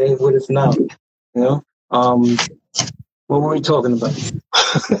 that they with us now, you know. What were we talking about?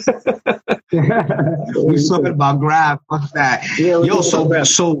 We're talking about Graff. Fuck that. Yeah, yo, so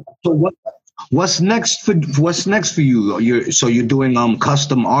what's next for you? You're doing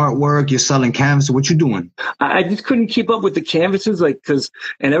custom artwork. You're selling canvas. What you doing? I just couldn't keep up with the canvases,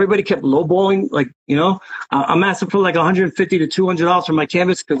 and everybody kept lowballing. You know, I'm asking for like $150 to $200 for my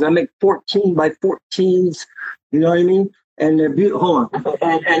canvas because I make 14 by 14s. You know what I mean? And they're beautiful. Hold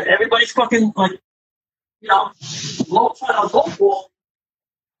on. And everybody's fucking like, you know, lowball.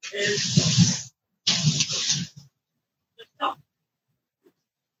 And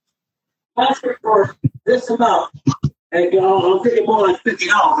asking for this amount. And I'm thinking more like $50.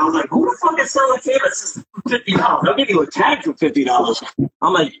 I was like, who the fuck is selling canvases for $50? I'll give you a tag for $50.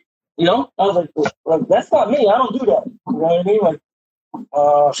 I'm like, you know, I was like, that's not me. I don't do that. You know what I mean? Like,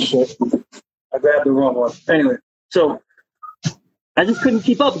 oh shit, I grabbed the wrong one. Anyway, so I just couldn't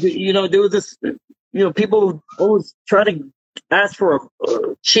keep up. You know, there was this, you know, people always try to ask for a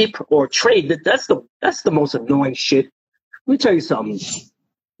cheap or trade. That's the most annoying shit. Let me tell you something.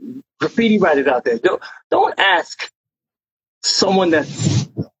 Graffiti writers out there, don't ask someone that's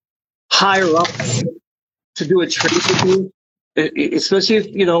higher up to do a trade with you, especially if,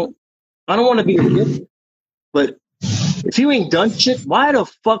 you know, I don't want to be a dick, but if you ain't done shit, why the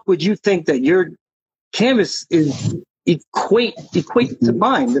fuck would you think that your canvas is equate to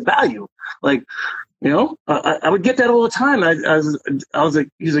mine, the value? Like, you know, I would get that all the time. I was like,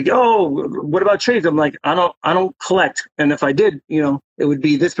 he's like, oh, what about trades? I'm like, I don't collect. And if I did, you know, it would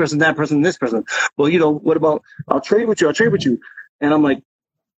be this person, that person, this person. Well, you know, what about, I'll trade with you. And I'm like,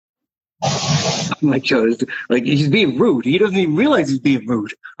 yo, like he's being rude. He doesn't even realize he's being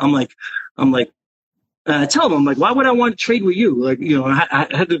rude. I'm like, I tell him, I'm like, why would I want to trade with you? Like, you know, I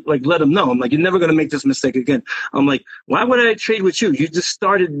had to like let him know. I'm like, you're never going to make this mistake again. I'm like, why would I trade with you? You just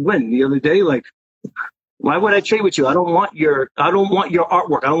started the other day? Like, why would I trade with you? I don't want your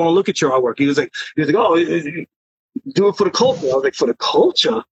artwork. I don't want to look at your artwork. He was like, oh, do it for the culture. I was like, for the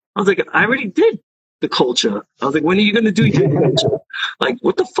culture? I was like, I already did the culture. I was like, when are you going to do your culture? Like,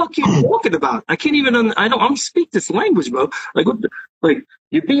 what the fuck are you talking about? I can't even, I don't speak this language, bro. Like,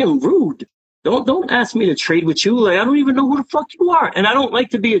 you're being rude. Don't ask me to trade with you. Like, I don't even know who the fuck you are. And I don't like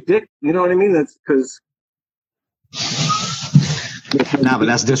to be a dick. You know what I mean? That's because. Nah, but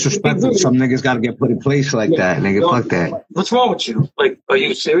that's disrespectful. Some niggas got to get put in place like that, nigga. Fuck that. What's wrong with you? Like, are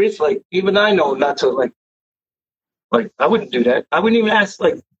you serious? Like, even I know not to, like, I wouldn't do that. I wouldn't even ask,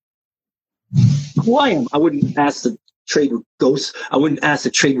 like, who I am. I wouldn't ask to trade with Ghost. I wouldn't ask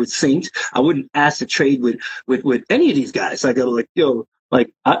to trade with Saint. I wouldn't ask to trade with any of these guys. Like, I'm like, yo,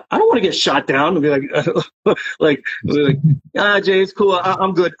 like, I don't want to get shot down and be like, Jay, it's cool.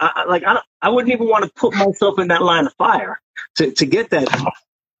 I'm good. I wouldn't even want to put myself in that line of fire to get that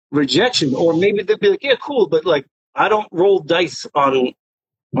rejection. Or maybe they'd be like, yeah, cool. But like, I don't roll dice on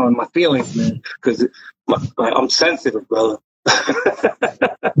my feelings, man, because I'm sensitive, brother. I'm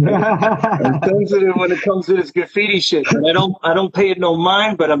sensitive when it comes to this graffiti shit. And I don't pay it no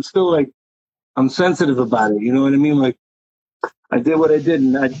mind, but I'm still like, I'm sensitive about it. You know what I mean? Like, I did what I did,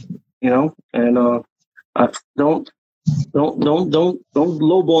 and don't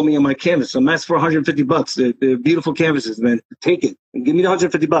lowball me on my canvas. I'm asked for $150. They're beautiful canvases, man. Take it and give me the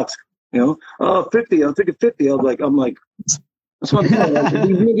 $150. 50. I'll take it 50. I'm like, that's what I'm saying. Like,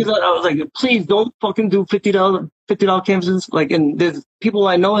 these niggas, I was like, please don't fucking do $50 canvases. Like, and there's people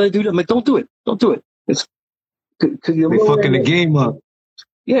I know that do that. I'm like, don't do it. It's because you're fucking the game up.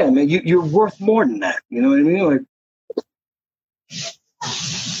 Yeah, man, you're worth more than that. You know what I mean? Like,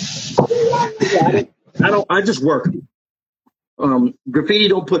 I just work. Graffiti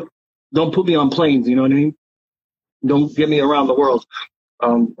don't put me on planes. You know what I mean? Don't get me around the world.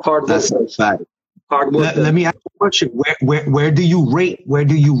 Hard work. That's a fact. Hard work. Let me ask you a question. Where do you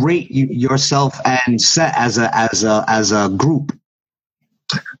rate yourself and Set as a group?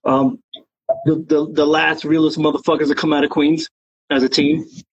 The last realest motherfuckers that come out of Queens as a team.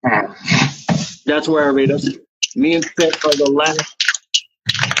 That's where I rate us. Me and Set are the last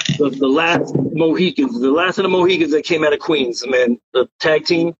Mohicans, the last of the Mohicans that came out of Queens, man. The tag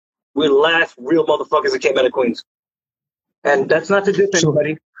team, we're the last real motherfuckers that came out of Queens. And that's not to diss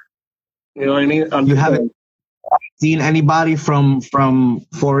anybody. You know what I mean? You haven't seen anybody from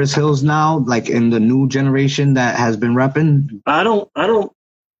Forest Hills now, like in the new generation that has been repping? I don't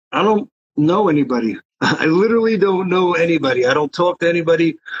know anybody. I literally don't know anybody. I don't talk to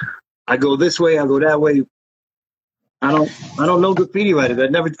anybody. I go this way, I go that way. I don't know graffiti writers.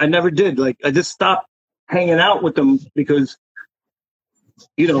 I never did. Like, I just stopped hanging out with them because,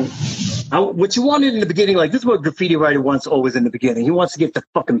 what you wanted in the beginning, like, this is what a graffiti writer wants always in the beginning. He wants to get the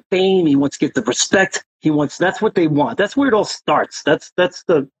fucking fame. He wants to get the respect. That's what they want. That's where it all starts. That's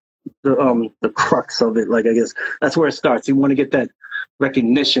the crux of it. Like, I guess that's where it starts. You want to get that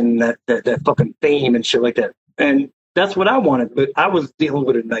recognition, that fucking fame and shit like that. And that's what I wanted, but I was dealing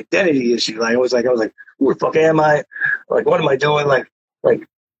with an identity issue. Like, I was like, who the fuck am I? Like, what am I doing? Like my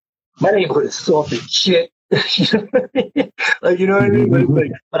neighborhood is soft as shit. Like, you know what I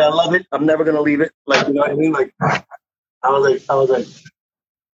mean? But I love it. I'm never gonna leave it. Like, you know what I mean? Like, I was like,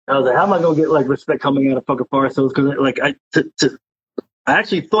 how am I gonna get like respect coming out of fucking Forest Hills? Because like I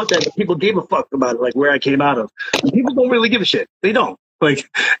actually thought that people gave a fuck about it, like where I came out of. And people don't really give a shit. They don't. Like,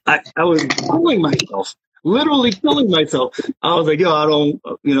 I was killing myself. Literally killing myself. I was like, yo, I don't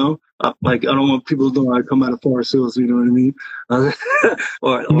want people to know I come out of Forest Hills. You know what I mean?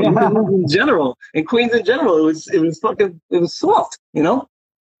 or in general, in Queens in general, it was soft.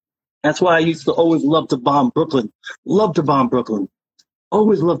 That's why I used to always love to bomb Brooklyn. Always loved to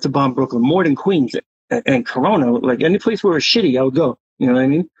bomb Brooklyn more than Queens and Corona. Like, any place where it's shitty, I would go. You know what I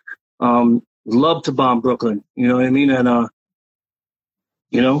mean? Love to bomb Brooklyn. You know what I mean? And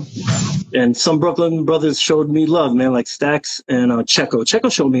and some Brooklyn brothers showed me love, man, like Stax and Checo.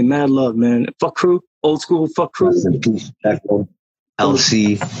 Checo showed me mad love, man. Fuck Crew, old school Fuck Crew. Checo,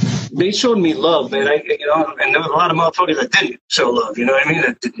 LC. They showed me love, man. And there was a lot of motherfuckers that didn't show love. You know what I mean?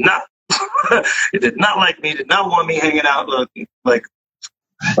 That did not. It did not like me. Did not want me hanging out. Like,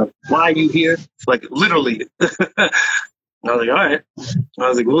 why are you here? Like, literally. I was like, all right. I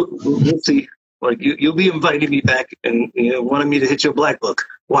was like, we'll see. Like, you'll be inviting me back and wanting me to hit your black book.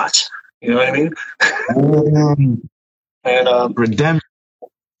 Watch. You know what I mean? And redemption.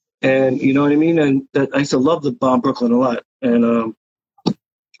 And you know what I mean? And that I used to love the bomb Brooklyn a lot. And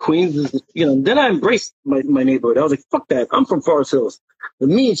Queens is, then I embraced my neighborhood. I was like, fuck that. I'm from Forest Hills, the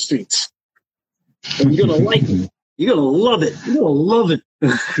mean streets. And you're gonna like it. You're gonna love it. You're gonna love it.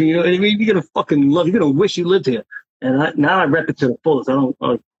 You know what I mean? You're gonna fucking love it. You're gonna wish you lived here. And now I rep it to the fullest.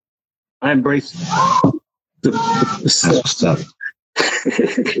 I embrace the stuff.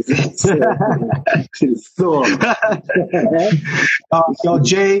 So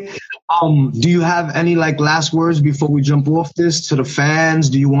Jay, do you have any like last words before we jump off this to the fans?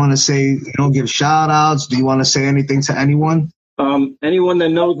 Do you want to say, give shout outs? Do you want to say anything to anyone? Anyone that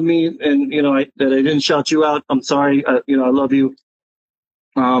knows me and that I didn't shout you out, I'm sorry. I love you.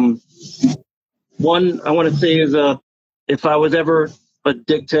 One I want to say is if I was ever a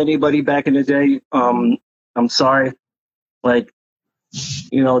dick to anybody back in the day, I'm sorry. Like,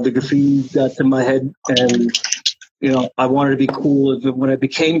 the graffiti got to my head, and I wanted to be cool. When I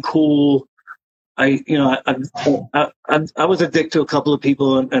became cool, I was a dick to a couple of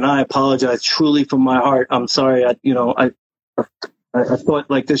people, and I apologize truly from my heart. I'm sorry. I thought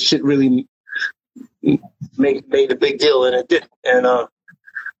like this shit really made a big deal, and it didn't. And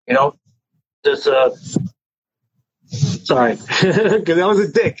sorry, because I was a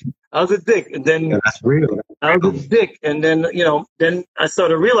dick. And then that's real. I was a dick, and then then I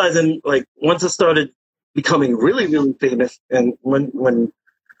started realizing, like, once I started becoming really, really famous, and when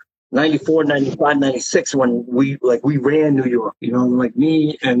 94, 95, 96 when we ran New York, you know, like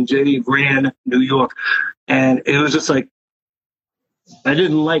me and Jay ran New York. And it was just like, I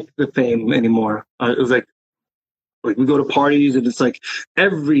didn't like the fame anymore. It was like we go to parties and it's like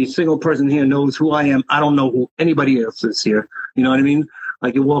every single person here knows who I am. I don't know who anybody else is here. You know what I mean?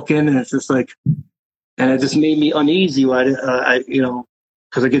 Like you walk in and it's just like, and it just made me uneasy. I you know,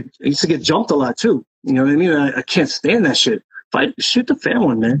 because I used to get jumped a lot too. You know what I mean? I can't stand that shit. If I shoot the fair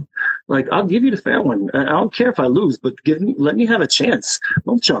one, man, like I'll give you the fair one. I don't care if I lose, but let me have a chance.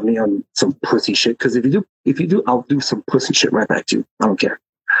 Don't jump me on some pussy shit. Because if you do, I'll do some pussy shit right back to you. I don't care.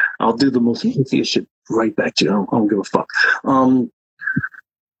 I'll do the most pussy shit right back to you. I don't give a fuck.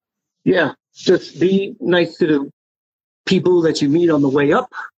 Yeah, just be nice to the people that you meet on the way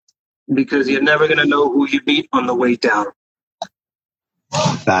up, because you're never gonna know who you meet on the way down.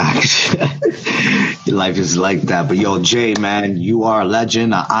 Facts. Your life is like that. But yo, Jay, man, you are a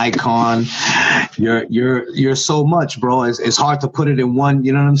legend, an icon. You're so much, bro. It's hard to put it in one.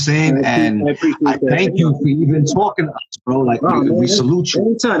 You know what I'm saying? And I thank you for even talking to us, bro. Like we salute you.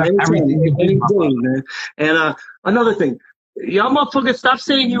 Anytime, man. And another thing, y'all motherfuckers, stop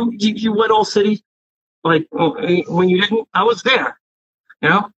saying you went all city. Like when you didn't, I was there. You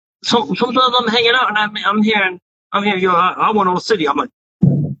know, so sometimes I'm hanging out and I'm hearing, yo, I went all city. I'm like,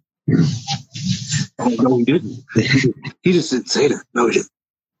 oh, no, he didn't. He just didn't say that. No, he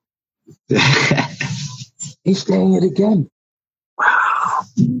didn't. He's saying it again. Wow.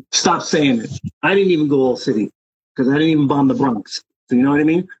 Stop saying it. I didn't even go all city because I didn't even bomb the Bronx. So you know what I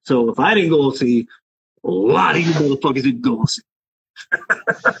mean? So if I didn't go all city, a lot of you motherfuckers didn't go all city.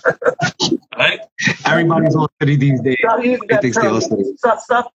 Right? Everybody's all city these days. Stop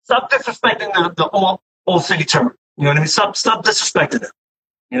disrespecting the all city term. You know what I mean? Stop disrespecting it.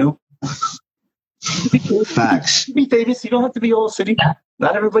 You know? Facts. Be famous. You don't have to be all city.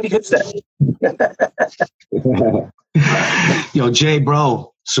 Not everybody hits that. Yo, Jay,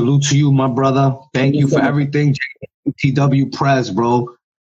 bro, salute to you, my brother. Thank you for everything. BTW Press, bro.